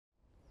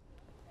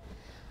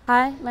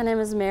Hi, my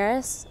name is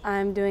Maris.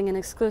 I'm doing an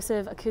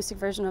exclusive acoustic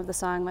version of the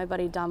song my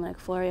buddy Dominic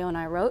Florio and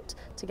I wrote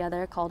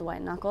together called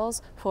White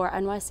Knuckles for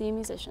NYC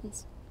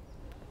musicians.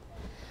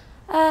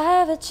 I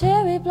have a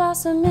cherry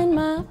blossom in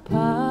my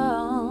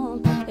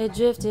palm. It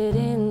drifted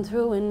in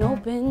through an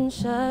open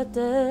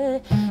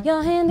shutter.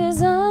 Your hand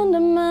is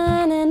under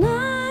mine and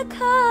I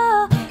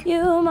call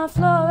you my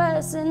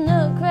fluorescent,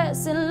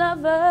 crescent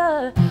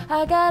lover.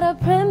 I got a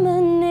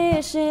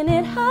premonition,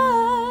 it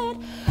hurt.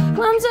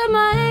 Clumps at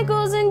my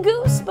ankles and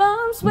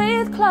goosebumps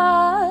with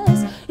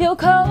claws. You're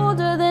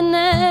colder than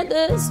at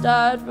the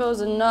start.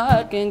 Frozen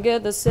heart can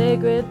get the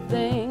sacred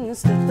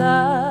things to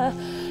thaw.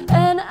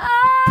 And I'm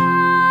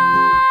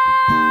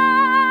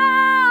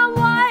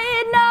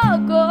white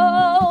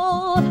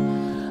knuckled,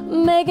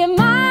 making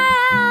my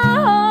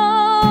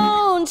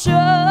own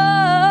troubles.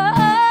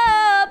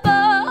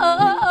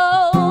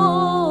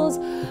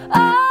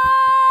 I'm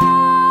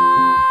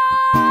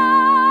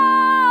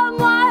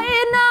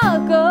white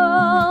knuckled.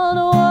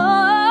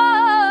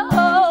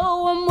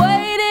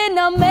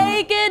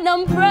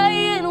 I'm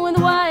praying with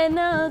white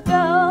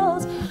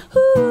knuckles.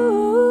 Ooh.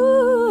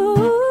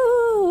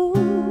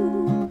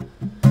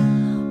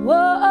 Whoa.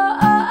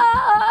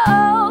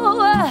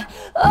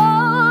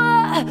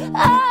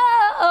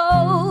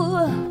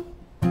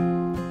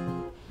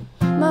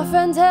 My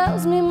friend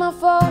tells me my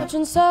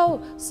fortune's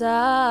so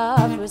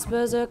soft,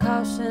 whispers her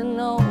caution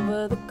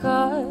over the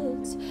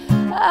cards.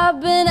 I've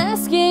been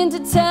asking to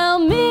tell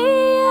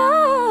me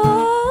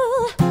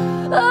all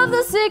of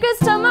the secrets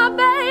to my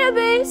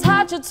baby's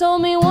heart. You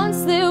told me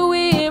once that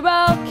we're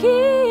all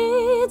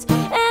kids,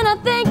 and I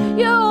think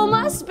you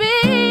must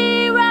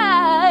be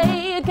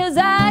right, 'cause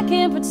I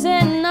can't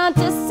pretend not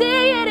to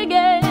see it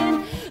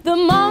again. The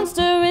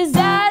monster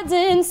resides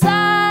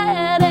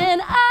inside,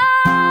 and I'm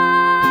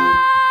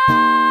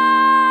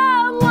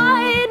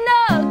white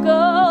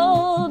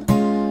knuckled,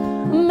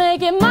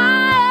 making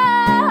my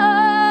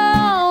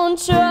own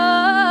troubles.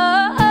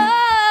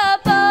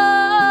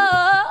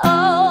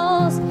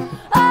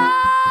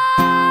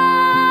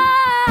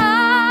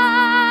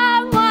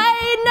 I'm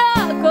white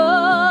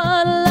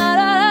knuckled.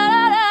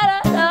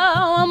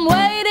 I'm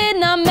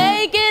waiting, I'm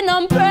making,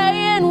 I'm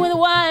praying with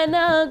white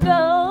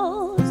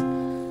knuckles.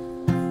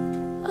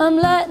 I'm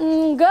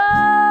letting go.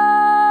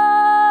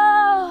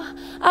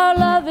 Our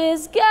love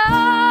is God.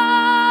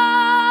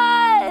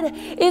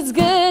 It's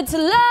good to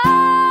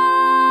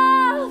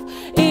love,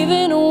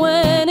 even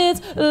when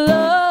it's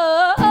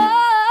lost.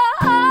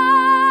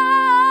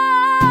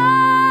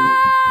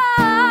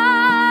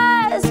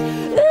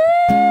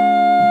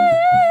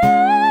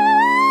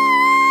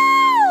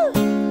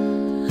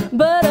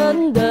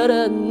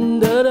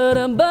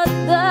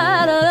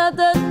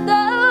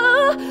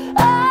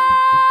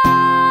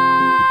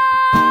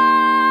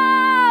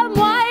 I'm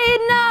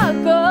white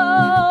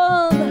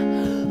knuckled,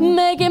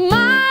 making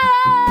my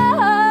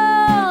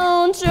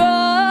own troubles.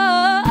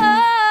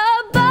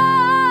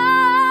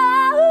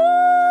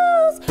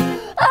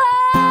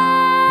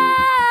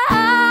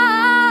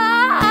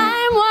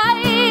 I'm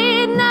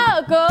white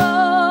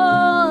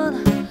knuckled.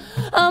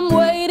 I'm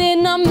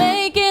waiting, I'm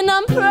making,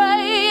 I'm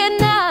praying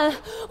now.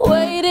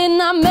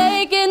 Waiting, I'm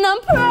making,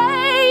 I'm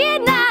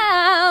praying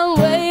now.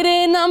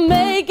 Waiting, I'm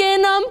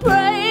making, I'm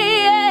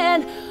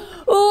praying.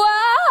 White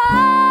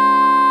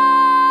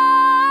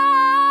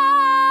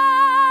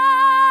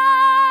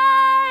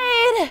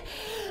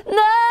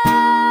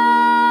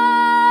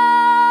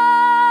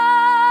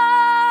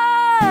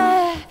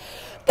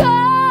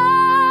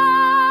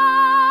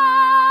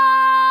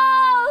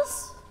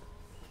knuckles.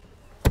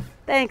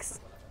 Thanks.